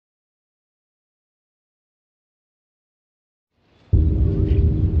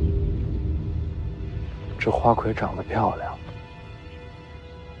这花魁长得漂亮，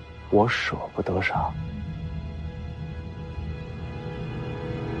我舍不得杀。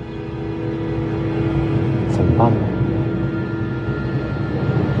怎么办呢？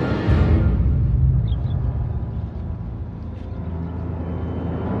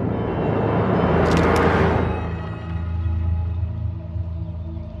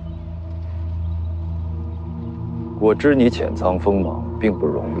我知你潜藏锋芒并不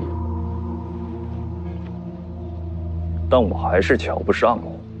容易，但我还是瞧不上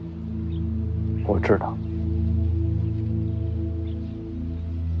你。我知道。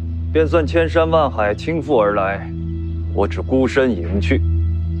便算千山万海倾覆而来，我只孤身迎去。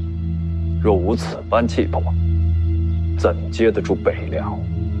若无此般气魄，怎接得住北凉？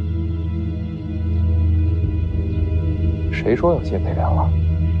谁说要接北凉了？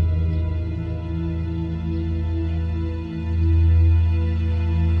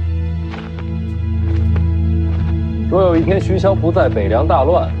若有一天徐骁不在，北凉大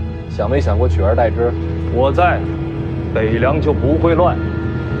乱，想没想过取而代之？我在，北凉就不会乱。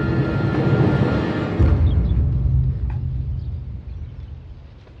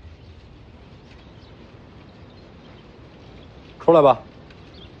出来吧。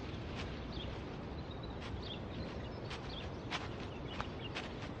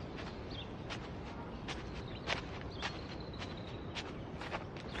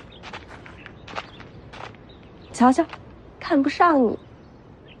瞧瞧，看不上你。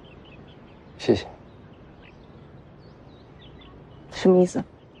谢谢。什么意思？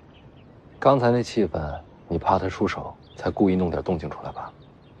刚才那气氛，你怕他出手，才故意弄点动静出来吧？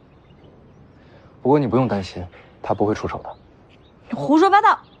不过你不用担心，他不会出手的。你胡说八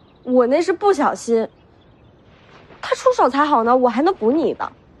道！我那是不小心。他出手才好呢，我还能补你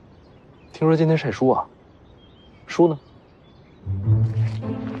的。听说今天晒书啊？书呢？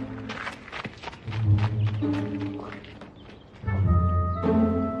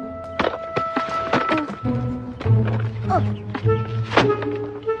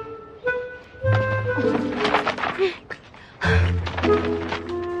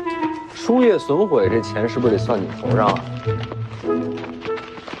书业损毁，这钱是不是得算你头上啊？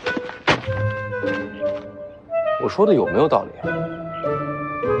我说的有没有道理？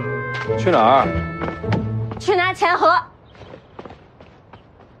去哪儿？去拿钱盒。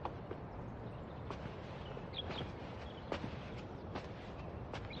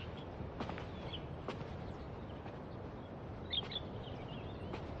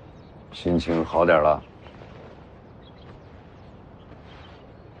心情好点了？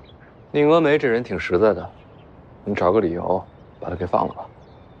宁峨眉这人挺实在的，你找个理由把他给放了吧。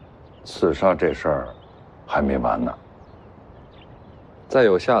刺杀这事儿还没完呢。再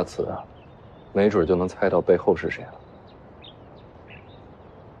有下次，没准就能猜到背后是谁了。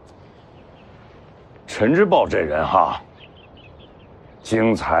陈之豹这人哈，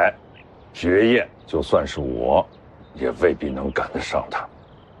精彩绝艳，就算是我，也未必能赶得上他。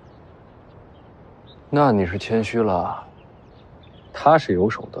那你是谦虚了，他是有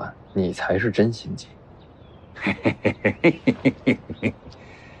手段，你才是真心机。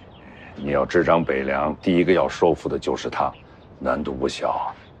你要执掌北凉，第一个要收复的就是他，难度不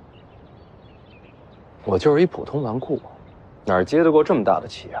小。我就是一普通纨绔，哪儿接得过这么大的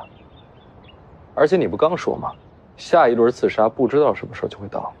棋啊？而且你不刚说吗？下一轮刺杀不知道什么时候就会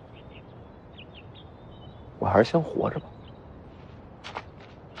到，我还是先活着吧。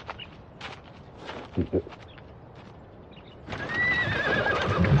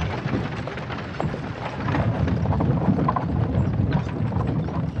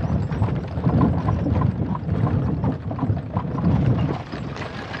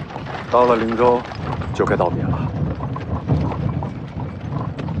到了灵州，就该道别了。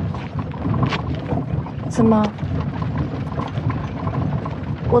怎么？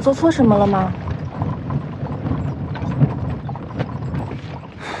我做错什么了吗？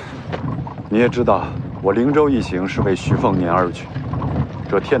你也知道，我灵州一行是为徐凤年而去，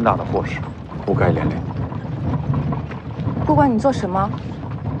这天大的祸事，不该连累。不管你做什么，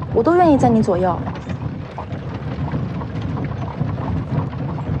我都愿意在你左右。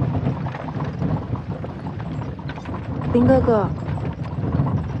林哥哥，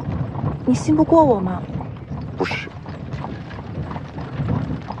你信不过我吗？不是，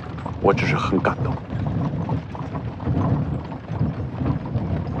我只是很感动。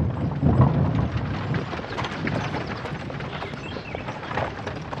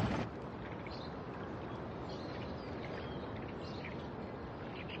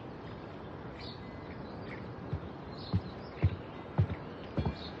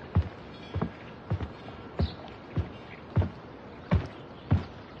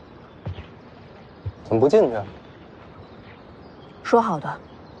怎么不进去？说好的，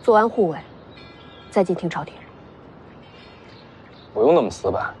做完护卫，再进听朝廷。不用那么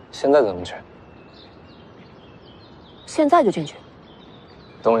死板，现在怎么去？现在就进去。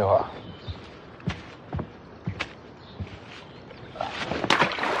等我一会儿。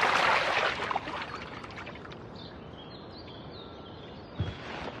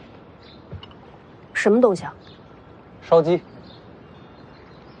什么东西啊？烧鸡。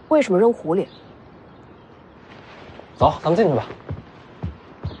为什么扔湖里？走，咱们进去吧。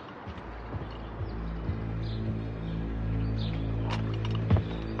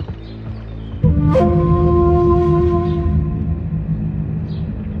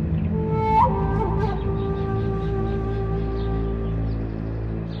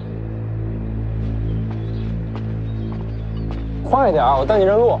快一点，我带你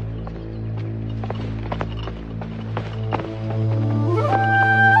认路。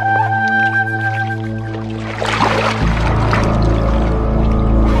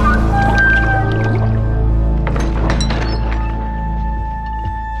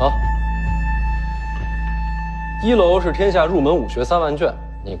好，1楼是天下入门武学3万卷，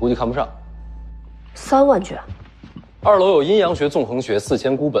你估计看不上。3万卷。2楼有阴阳学、纵横学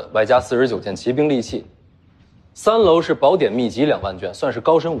4000孤本，外加49件骑兵利器。3楼是宝典秘籍2万卷，算是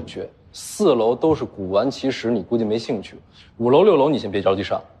高深武学。4楼都是古玩奇石，你估计没兴趣。5楼、6楼你先别着急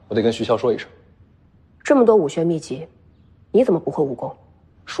上，我得跟徐骁说一声。这么多武学秘籍，你怎么不会武功？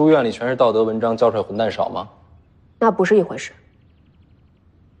书院里全是道德文章，教出来混蛋少吗？那不是一回事。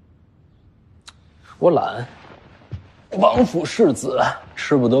我懒，王府世子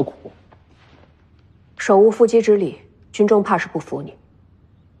吃不得苦。手无缚鸡之力，军中怕是不服你。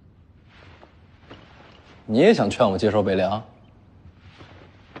你也想劝我接受北凉？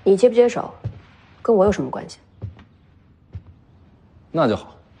你接不接手，跟我有什么关系？那就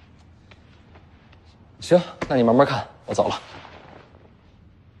好。行，那你慢慢看，我走了。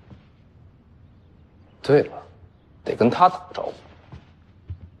对了，得跟他打个招呼。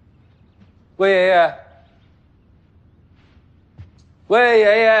魏爷爷，魏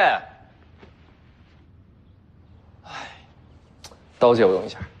爷爷，哎，刀借我用一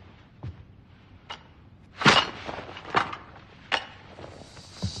下。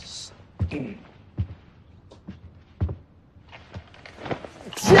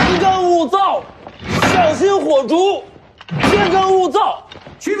天干物燥，小心火烛。天干物燥，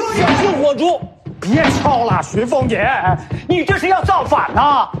徐凤年，小心火烛。别吵了，徐凤年，你这是要造反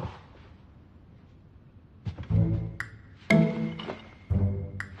呐！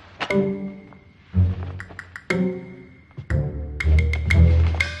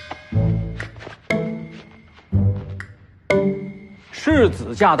世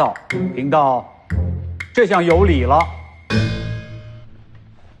子驾到，贫道这厢有礼了。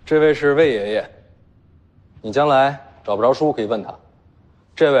这位是魏爷爷，你将来找不着书可以问他。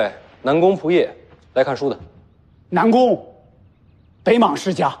这位南宫仆夜，来看书的。南宫，北莽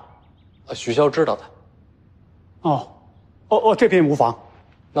世家。徐骁知道他。这边无妨。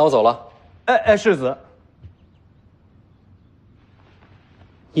那我走了。世子，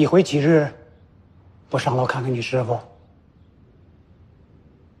一回几日不上楼看看你师傅？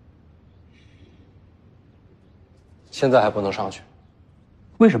现在还不能上去。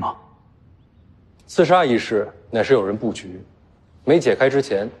为什么？刺杀一事乃是有人布局，没解开之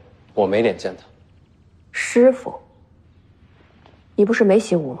前，我没脸见他。师傅，你不是没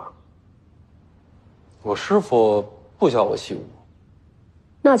习武吗？我师傅不教我习武。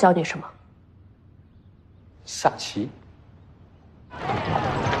那教你什么？下棋。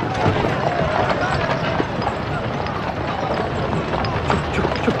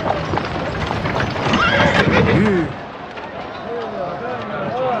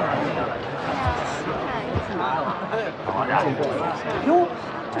哟，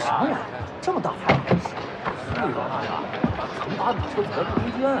这什么玩意儿？这么大牌？是啊，曾把马车走到中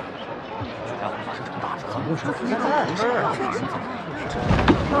间。这家伙发生这么大事，很不是福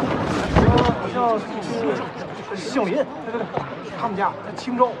姓林，对，他们家在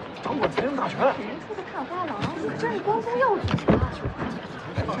青州掌管财政大权。年初的看花郎，这是光宗耀祖啊！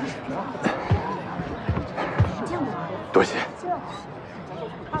见过吗？多谢。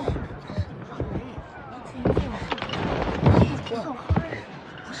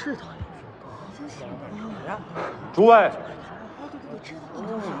诸位，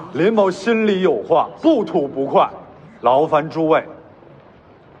林某心里有话，不吐不快，劳烦诸位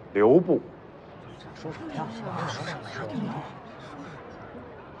留步。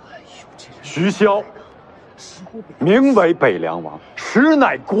徐骁，名为北凉王，实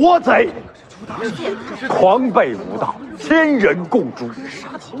乃国贼，狂悖无道，千人共诛。杀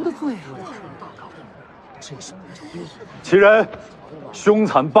头的罪其人凶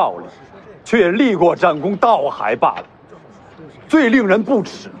残暴力，却也立过战功，倒还罢了。最令人不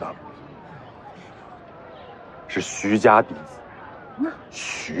齿的是徐家弟子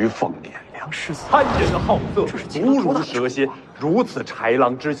徐凤年，贪人好色，侮辱蛇蝎，如此豺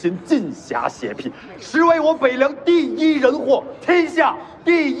狼之心，尽侠邪僻，实为我北凉第一人祸，天下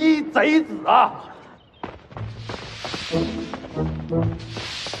第一贼子啊！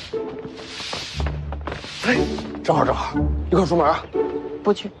哎，正好，一块儿出门啊！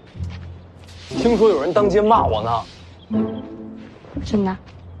不去。听说有人当街骂我呢。真的？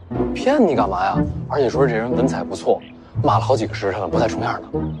骗你干嘛呀？而且说这人文采不错，骂了好几个时辰了，不太重样呢。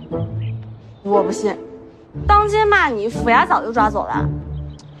我不信，当街骂你，府衙早就抓走了。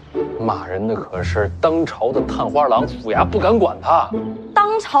骂人的可是当朝的探花郎，府衙不敢管他。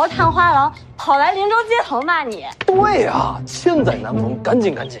当朝探花郎跑来灵州街头骂你？对呀，千载难逢，赶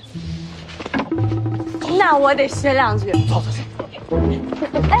紧。那我得学两句。走。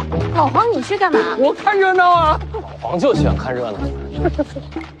哎，老黄，你去干嘛？我看热闹啊！老黄就喜欢看热闹。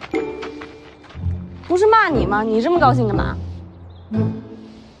不是骂你吗？你这么高兴干嘛？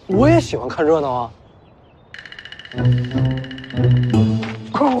我也喜欢看热闹啊！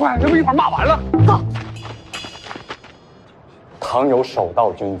快，这不一会儿骂完了？走。倘有守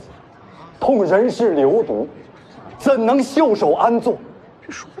道君子，痛人世流毒，怎能袖手安坐？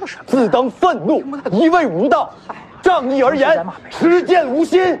自当愤怒，一味无道，仗义而言，持剑无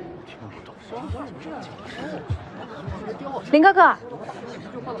心。林哥哥，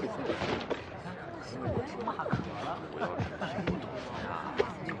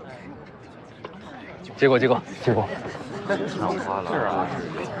结果。是啊。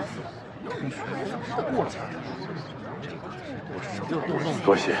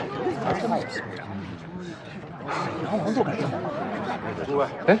多谢。诸位，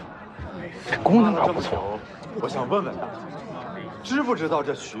哎，这姑娘倒不错。我想问问大家，知不知道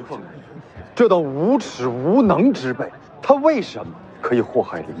这徐凤年，这等无耻无能之辈，他为什么可以祸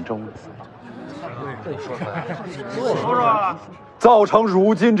害灵州呢？说，造成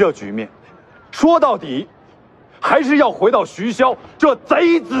如今这局面，说到底，还是要回到徐骁这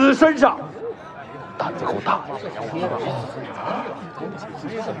贼子身上。胆子够大的，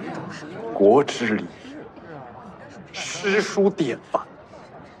国之礼仪，诗书典范，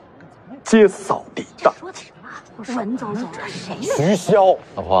皆扫地大清。文总总他谁呀？徐骁，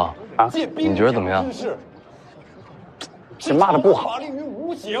老黄啊，你觉得怎么样？这骂的不好。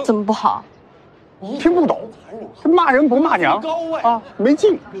怎么不好？听不懂，这骂人不骂娘啊，没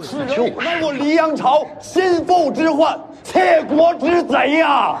劲。就是我黎阳朝心腹之患，窃国之贼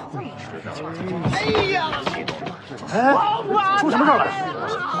呀！哎呀！哎，出什么事了？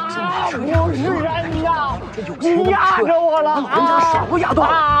不是人呀！你压着我了！人家手都压断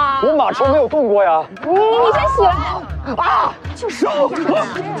了，我马车没有动过呀！你先起来！啊！手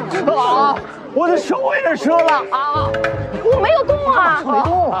啊！我的手也折了啊！我没有动啊！没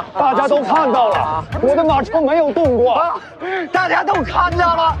动，大家都看到了，我的马车没有动过。大家都看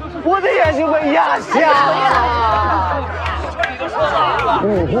到了，我的眼睛被压瞎了。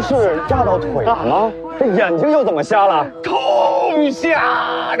你不是压到腿了吗？这眼睛又怎么瞎了？痛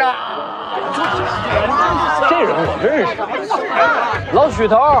瞎的。这人我认识，老许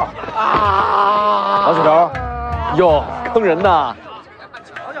头啊！老许头，哟，坑人呐！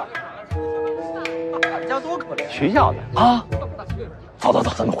学校的啊，走，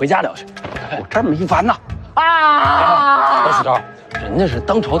咱们回家聊去。我这儿没完呢。啊！老许头，人家是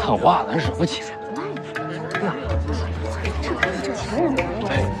当朝探花，咱惹不起。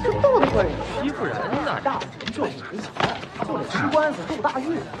这斗得过人？欺负人呢，大人就没巧，做了吃官司斗大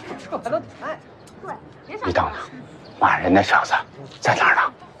狱，这还能谈？对，别你等着，骂人那小子在哪儿呢？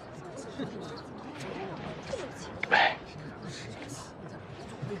哎。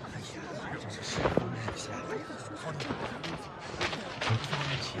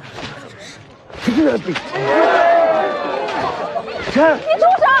你住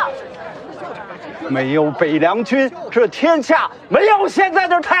手！没有北凉军，这天下没有现在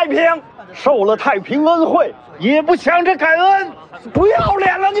的太平。受了太平恩惠，也不想着感恩，不要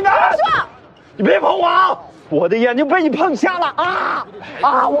脸了你们！你别碰我啊！我的眼睛被你碰瞎了啊！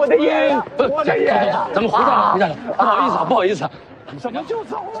啊！我的眼，我的眼！咱们回家了，不好意思。怎么就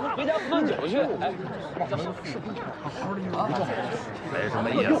走了？回家喝酒去。没什么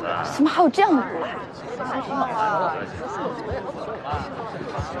意思。怎么还有这样的人？散了啊！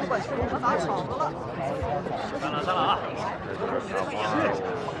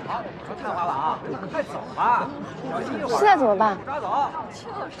太花了啊！快走吧！现在怎么办？抓走！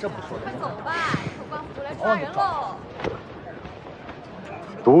这不说。快走吧，官府就来抓人喽！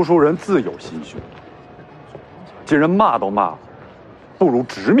读书人自有心胸，既然骂都骂了，不如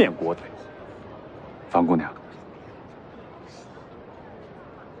直面国贼。樊姑娘，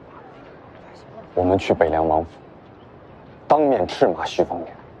我们去北凉王府，当面斥骂徐凤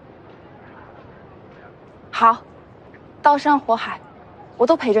年。好，刀山火海，我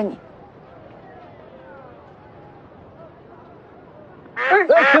都陪着你。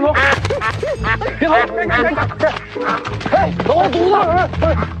别跑！别跑！哎，老犊子！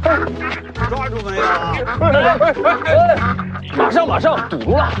抓住没有？马上，堵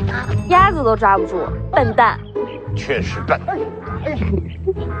住了！鸭子都抓不住，笨蛋！确实笨。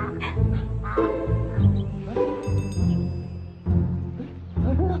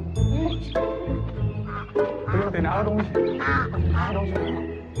得拿个东西，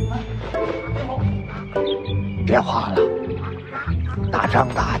别慌了，打仗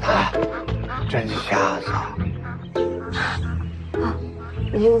打的真瞎子。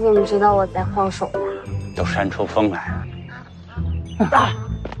你们怎么知道我在晃手呢？都扇出风来了。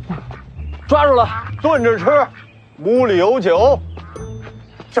抓住了！炖着吃，屋里有酒。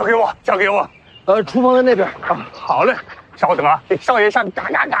交给我，交给我。厨房在那边。啊，好嘞，稍等啊，少爷上嘎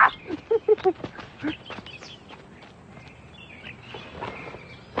嘎嘎。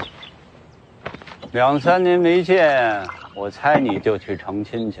2、3年没见，我猜你就去成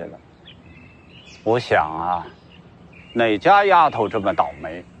亲去了。我想啊，哪家丫头这么倒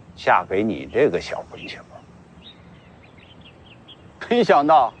霉，嫁给你这个小混球？没想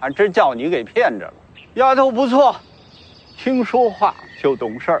到还真叫你给骗着了。丫头不错，听说话就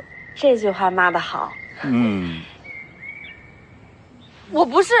懂事儿。这句话骂得好。我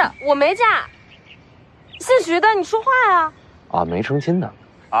不是，我没嫁，姓徐的，你说话呀！啊，没成亲呢。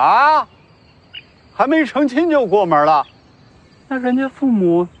啊，还没成亲就过门了？那人家父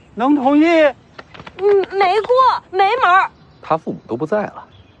母能同意？没过，没门。他父母都不在了。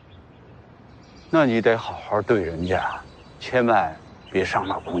那你得好好对人家，千万别伤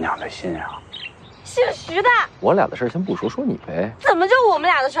了姑娘的心啊。姓徐的，我俩的事先不说，说你呗。怎么就我们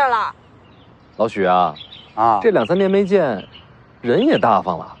俩的事了？老许啊，这2、3年没见，人也大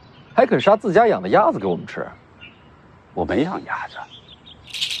方了，还肯杀自家养的鸭子给我们吃。我没养鸭子。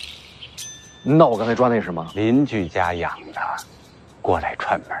那我刚才抓那是吗？邻居家养的，过来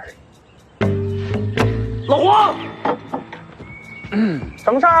串门。老黄，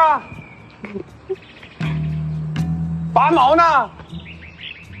什么事儿啊？拔毛呢？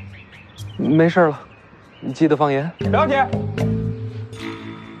没事了，你记得放盐。了解。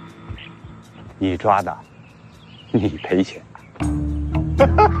你抓的，你赔钱。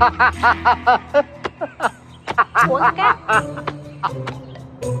活该。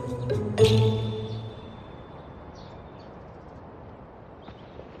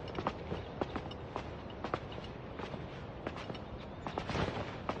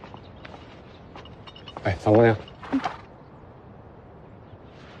哎，樊姑娘，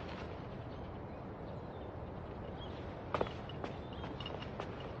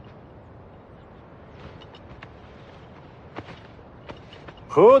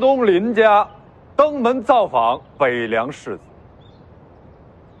河东林家登门造访北凉世子。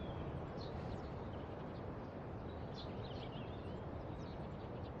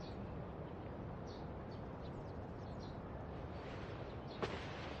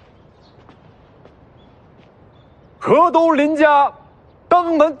河东林家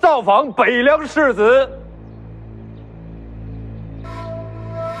登门造访北凉世子。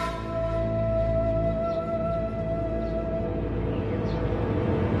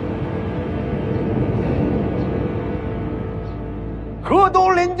河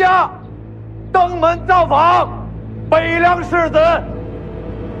东林家登门造访北凉世子。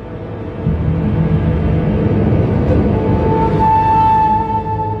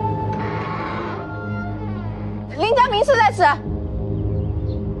林家名士在此。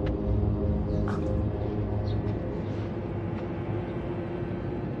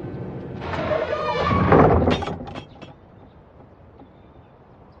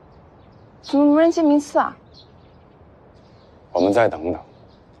怎么无人见名次啊？我们再等等。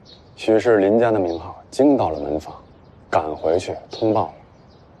许是林家的名号惊到了门房，赶回去通报了。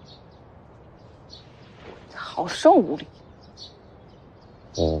好生无礼。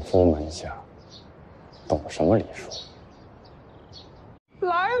武夫门下，懂什么礼数？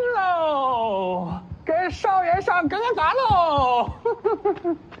来喽，给少爷上羹饭喽！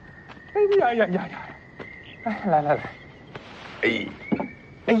哎呀呀呀呀！哎，来来来，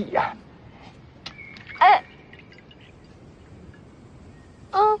哎呀，哎，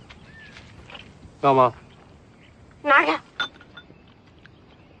要吗？拿开！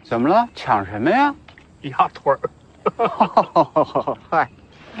怎么了？抢什么呀？压腿儿。嗨，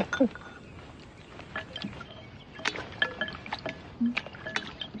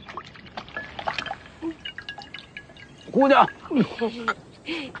姑娘，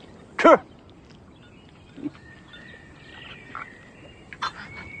吃。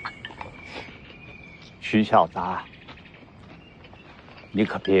徐小子，你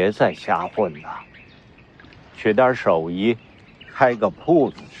可别再瞎混了，学点手艺，开个铺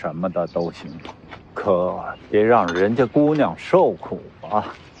子什么的都行，可别让人家姑娘受苦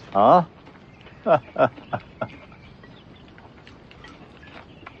啊！啊！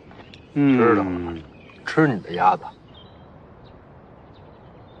知道了，吃你的鸭子。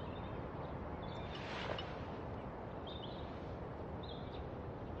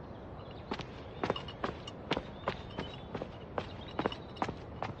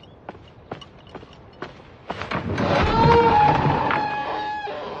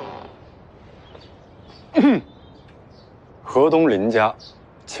河东林家，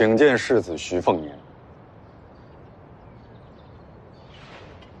请见世子徐凤年。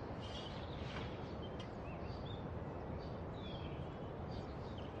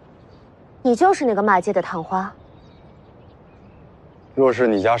你就是那个骂街的探花。若是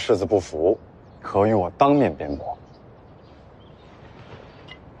你家世子不服，可与我当面辩驳。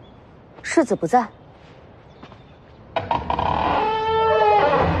世子不在。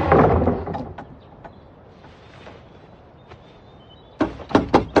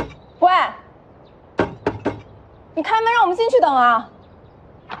喂，你开门让我们进去等啊！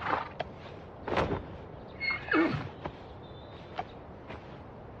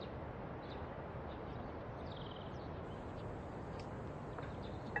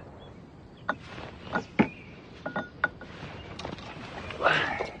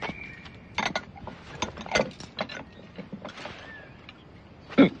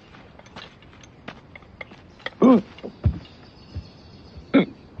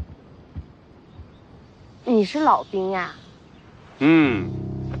你是老兵呀？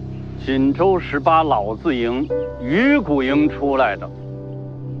锦州18老字营鱼骨营出来的。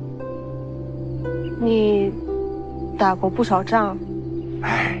你打过不少仗。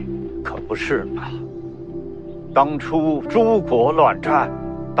哎，可不是嘛。当初诸国乱战，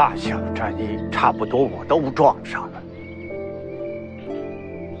大小战役差不多我都撞上了。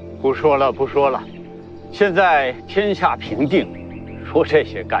不说了，不说了。现在天下平定，说这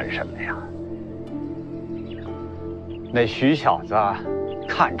些干什么呀？那徐小子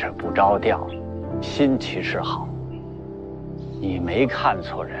看着不着调，心其实好。你没看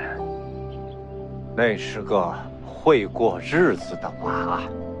错人，那是个会过日子的娃。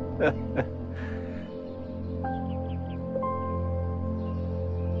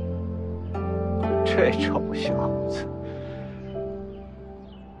这臭小子。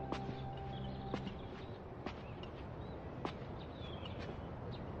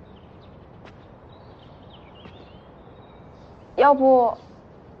要不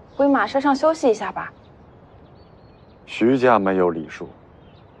回马车上休息一下吧。徐家没有礼数，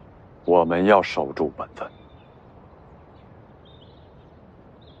我们要守住本分。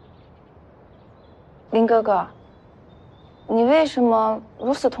林哥哥，你为什么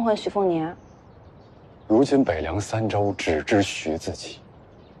如此痛恨徐凤年？如今北凉3州只知徐自己，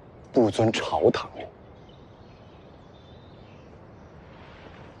不遵朝堂令，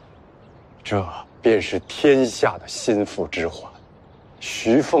这便是天下的心腹之患。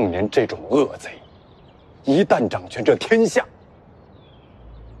徐凤年这种恶贼，一旦掌权这天下，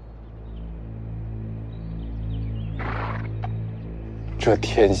这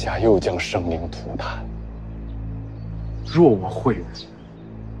天下又将生灵涂炭。若我会人，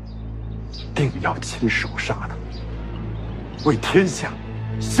定要亲手杀他，为天下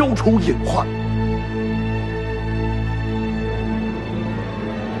消除隐患。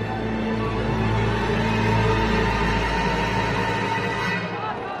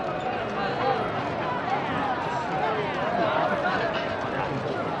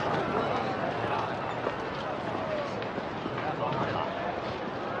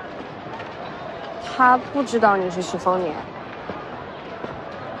他不知道你是徐凤年。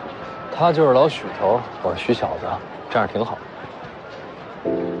他就是老许头，我是徐小子，这样挺好。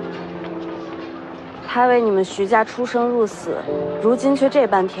他为你们徐家出生入死，如今却这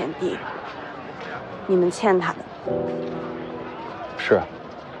般田地，你们欠他的。是，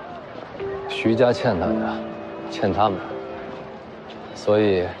徐家欠他的，欠他们，所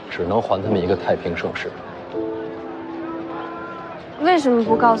以只能还他们一个太平盛世。为什么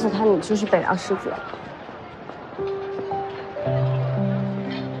不告诉他你就是北凉世子？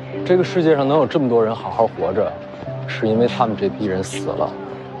这个世界上能有这么多人好好活着，是因为他们这批人死了、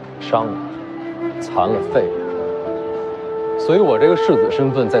伤了、残了、废了。所以我这个世子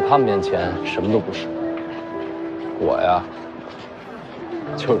身份在他们面前什么都不是。我呀，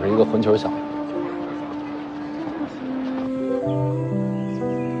就是一个混球小子。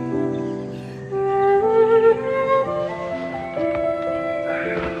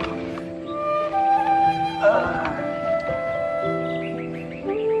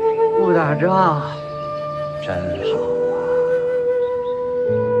仗，真好啊！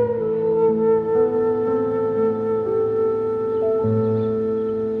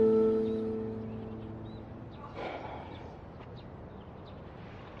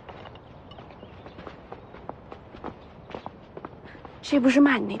这不是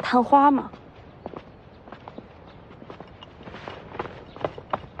骂你那探花吗？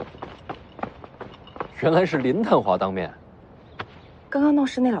原来是林探花当面。刚刚闹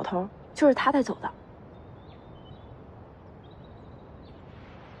事那老头就是他带走的。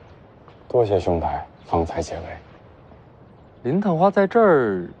多谢兄台方才解围。林探花在这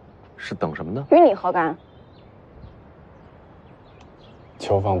儿是等什么呢？与你何干？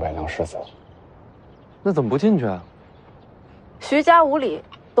求访北椋世子。那怎么不进去啊？徐家无礼，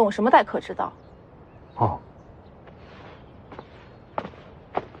懂什么待客之道？哦。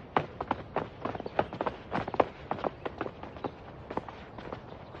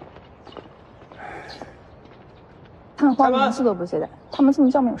探花名字都不记得，他们这么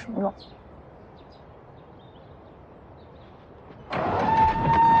叫没有什么用。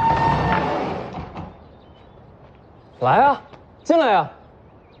来啊，进来呀！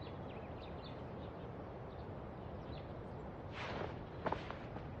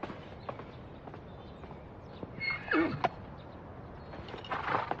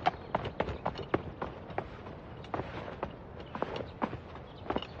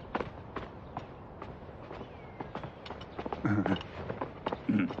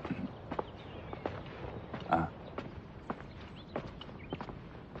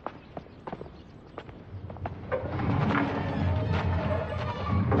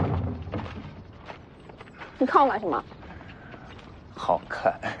你看我干什么？好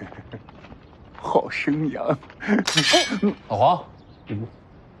看，好生养。老黄，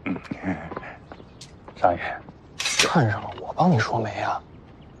少爷，看上了我帮你说媒啊？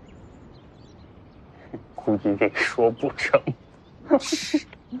估计这说不成。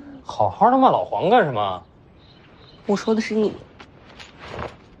好好的骂老黄干什么？我说的是你。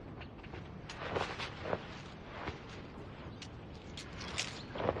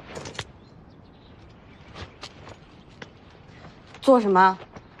做什么？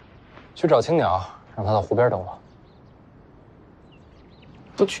去找青鸟，让他到湖边等我。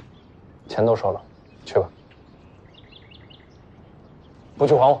不去。钱都收了，去吧。不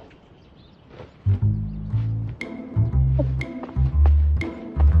去还我。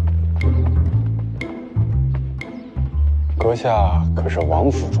阁下可是王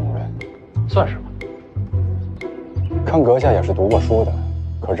府中人，算是吧。看阁下也是读过书的，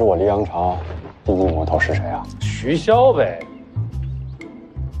可知我黎阳朝第一魔头是谁啊？徐骁呗。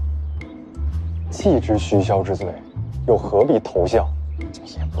既知徐骁之罪，又何必投效？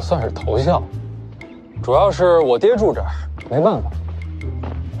也不算是投效，主要是我爹住这儿，没办法。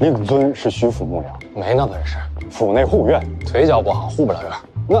令尊是徐府幕僚，没那本事。府内护院，腿脚不好，护不了院。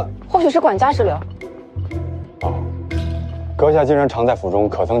那或许是管家之流。哦，阁下竟然常在府中，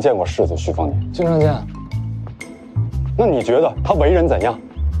可曾见过世子徐凤年？经常见。那你觉得他为人怎样？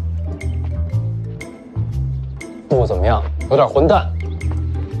不怎么样，有点混蛋。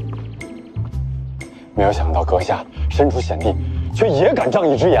没有想到阁下身处险地，却也敢仗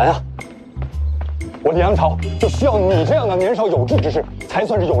义直言啊！我黎阳朝就需要你这样的年少有志之士，才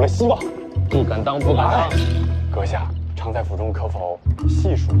算是有了希望。不敢当，不敢当。阁下常在府中，可否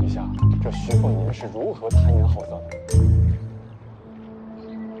细数一下这徐凤年是如何贪言好色的？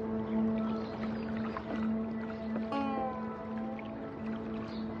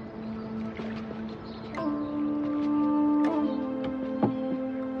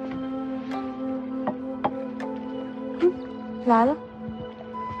来了。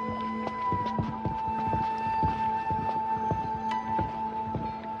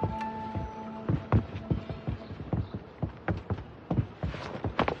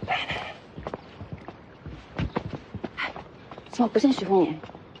怎么不见徐凤年？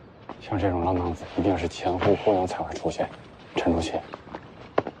像这种浪荡子，一定是前呼后拥才会出现。沉住气。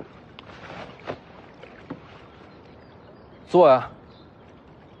坐呀。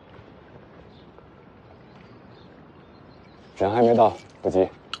人还没到，不急。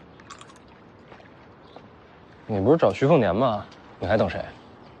你不是找徐凤年吗？你还等谁？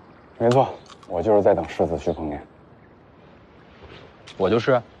没错，我就是在等世子徐凤年。我就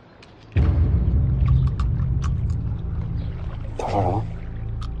是。他说什么？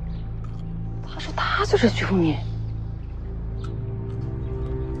他说他就是徐凤年。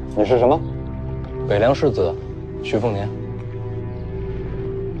你是什么？北椋世子徐凤年。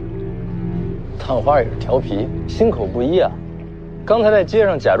探花也是调皮，心口不一啊。刚才在街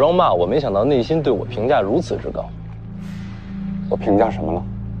上假装骂我，没想到内心对我评价如此之高。我评价什么了？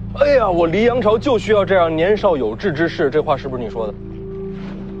哎呀，我离杨朝就需要这样年少有志之士，这话是不是你说的？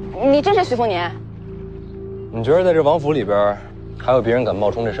你真是徐凤年？你觉得在这王府里边，还有别人敢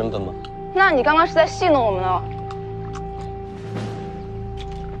冒充这身份吗？那你刚刚是在戏弄我们呢？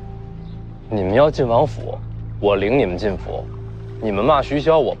你们要进王府，我领你们进府；你们骂徐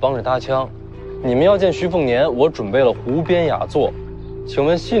骁，我帮着搭腔；你们要见徐凤年，我准备了湖边雅座。请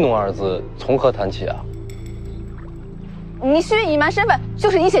问戏弄二字从何谈起啊？你蓄意隐瞒身份，就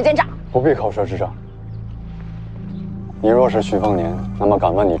是阴险奸诈。不必口舌之争。你若是徐凤年，那么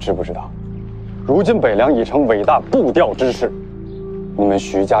敢问你知不知道，如今北凉已成伟大步调之势，你们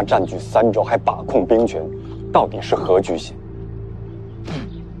徐家占据3州，还把控兵权，到底是何居心？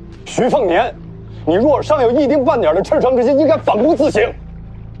徐凤年，你若尚有一丁半点的赤诚之心，应该反躬自省。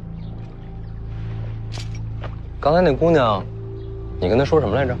刚才那姑娘，你跟她说什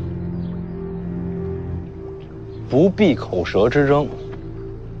么来着？不必口舌之争。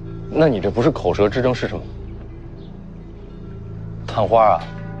那你这不是口舌之争是什么？探花啊，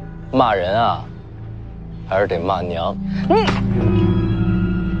骂人啊，还是得骂娘？你。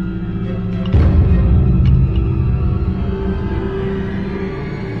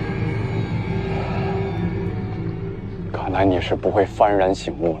看来你是不会幡然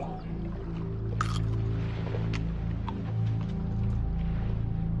醒悟了。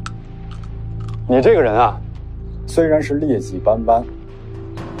你这个人啊，虽然是劣迹斑斑，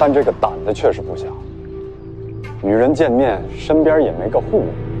但这个胆子确实不小。与人见面，身边也没个护卫，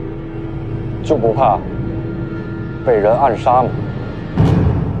就不怕被人暗杀吗？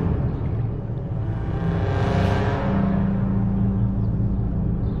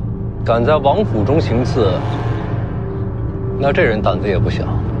敢在王府中行刺，那这人胆子也不小。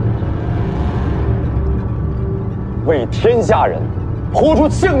为天下人豁出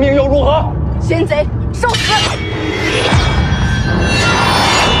性命又如何？奸贼，受死！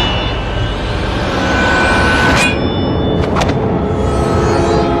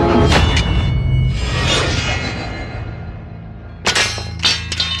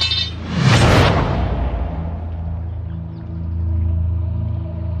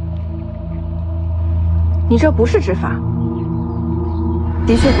你这不是执法，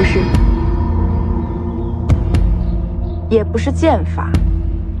的确不是，也不是剑法，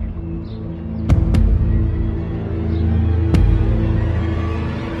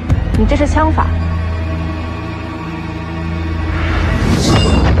你这是枪法。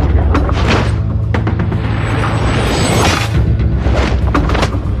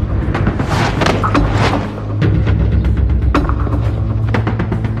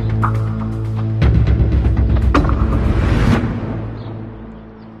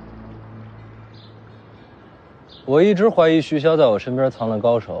我一直怀疑徐骁在我身边藏了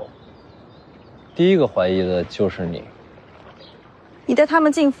高手，第一个怀疑的就是你。你带他们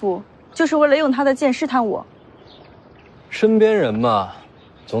进府，就是为了用他的剑试探我。身边人嘛，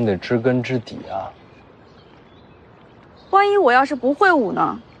总得知根知底啊。万一我要是不会武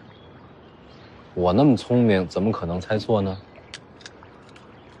呢？我那么聪明，怎么可能猜错呢？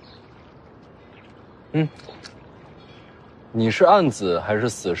你是暗子还是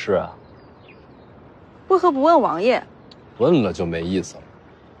死士啊？为何不问王爷？问了就没意思了。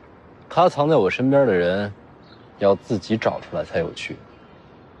他藏在我身边的人，要自己找出来才有趣。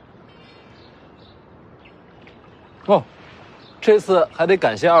哦，这次还得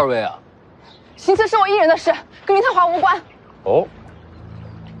感谢二位啊。行刺是我一人的事，跟林探花无关。哦，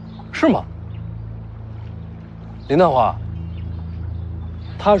是吗？林探花，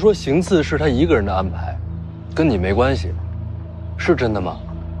他说行刺是他一个人的安排，跟你没关系，是真的吗？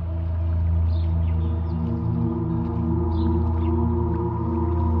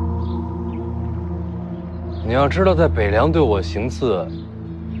你要知道，在北凉对我行刺，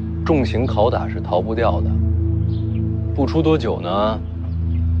重刑拷打是逃不掉的。不出多久呢，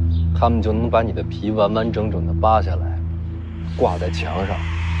他们就能把你的皮完完整整的扒下来，挂在墙上，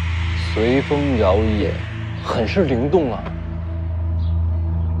随风摇曳，很是灵动啊。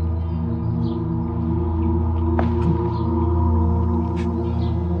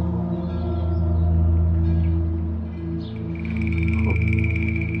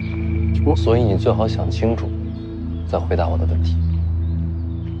所以你最好想清楚，再回答我的问题。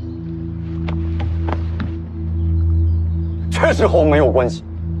确实和我没有关系，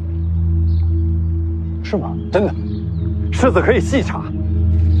是吗？真的，世子可以细查。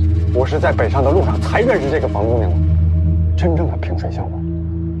我是在北上的路上才认识这个房姑娘的，真正的萍水相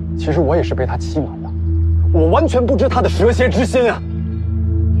逢。其实我也是被她欺瞒的，我完全不知她的蛇蝎之心啊。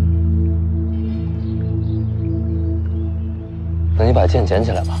那你把剑捡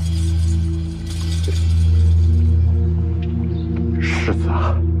起来吧。世子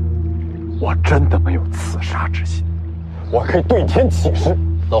啊，我真的没有刺杀之心，我可以对天起誓。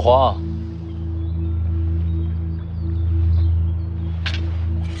老黄，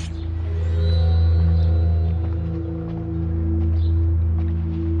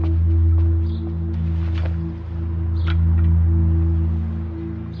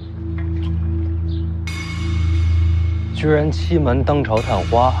居然欺瞒当朝探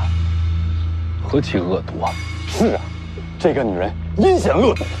花，何其恶毒啊！是啊，这个女人阴险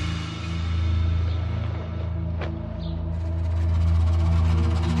恶毒。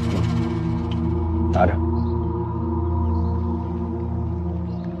拿着。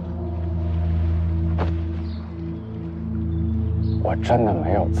我真的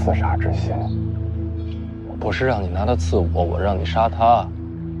没有刺杀之心。我不是让你拿他刺我，我让你杀他。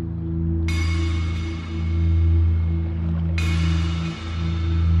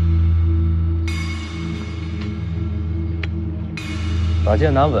把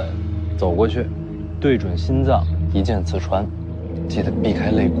剑拿稳，走过去，对准心脏，一剑刺穿，记得避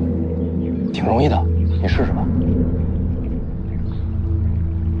开肋骨，挺容易的，你试试吧。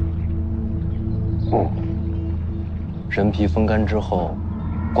人皮风干之后，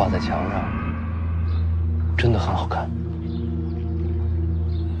挂在墙上，真的很好看。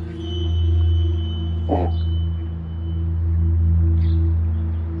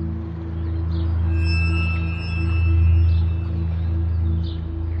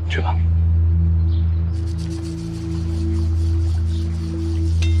去吧。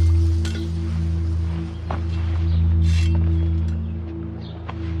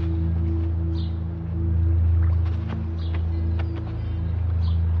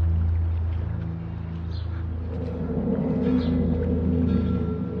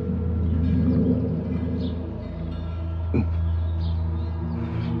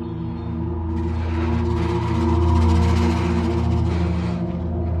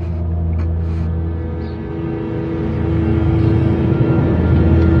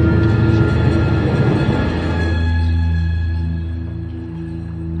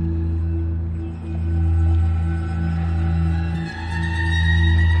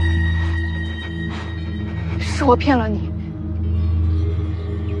是我骗了你，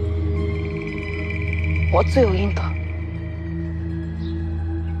我罪有应得。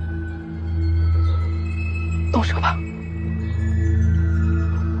动手吧。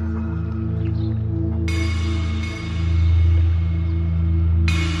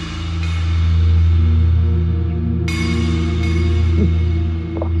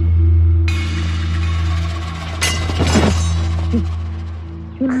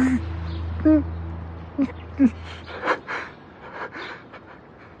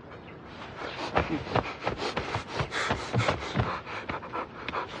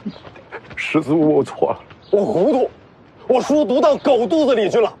师祖，我错了，我糊涂，我书读到狗肚子里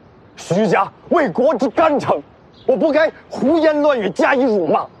去了。徐家为国之干城，我不该胡言乱语加以辱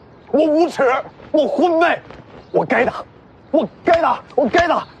骂。我无耻，我昏昧，我该打，我该打，我该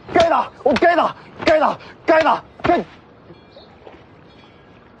打，该打，我该打，该打，该打，该。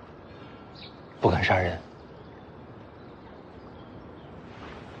不敢杀人，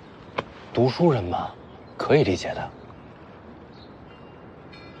读书人嘛，可以理解的。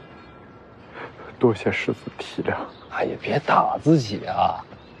多谢师子体谅。哎呀，别打自己啊，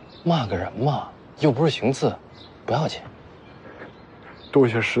骂个人嘛，又不是行刺，不要紧。多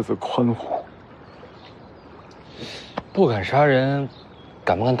谢师子宽宏。不敢杀人，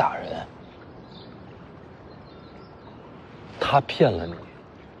敢不敢打人？他骗了你，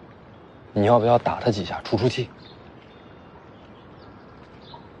你要不要打他几下出出气？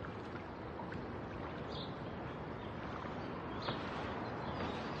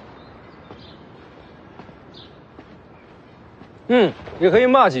也可以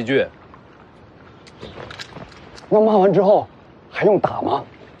骂几句。那骂完之后，还用打吗？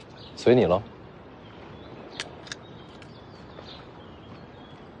随你了。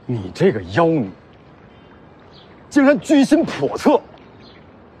你这个妖女，竟然居心叵测！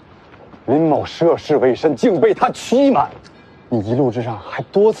林某涉世未深，竟被他欺瞒。你一路之上还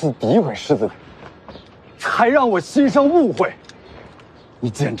多次诋毁师子，才让我心生误会。你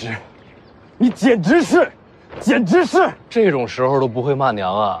简直是！这种时候都不会骂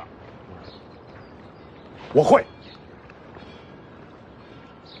娘啊！我会。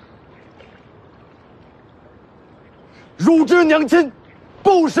汝之娘亲，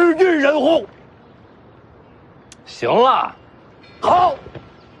不识育人乎？行了，好。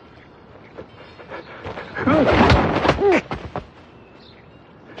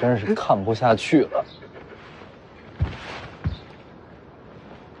真是看不下去了。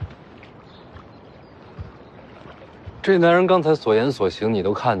这男人刚才所言所行你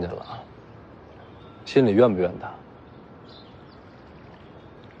都看见了，心里怨不怨他？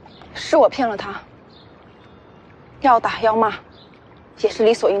是我骗了他，要打要骂，也是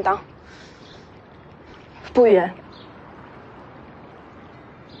理所应当。不冤。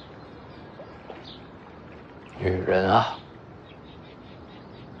女人啊，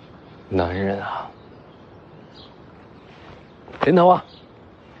男人啊，林头啊，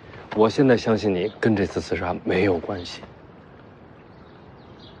我现在相信你跟这次刺杀没有关系。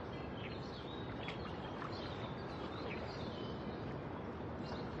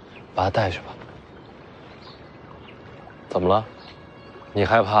把他带去吧。怎么了？你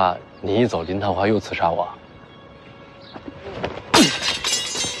害怕你一走林探花又刺杀我？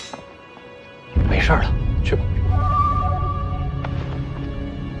没事了。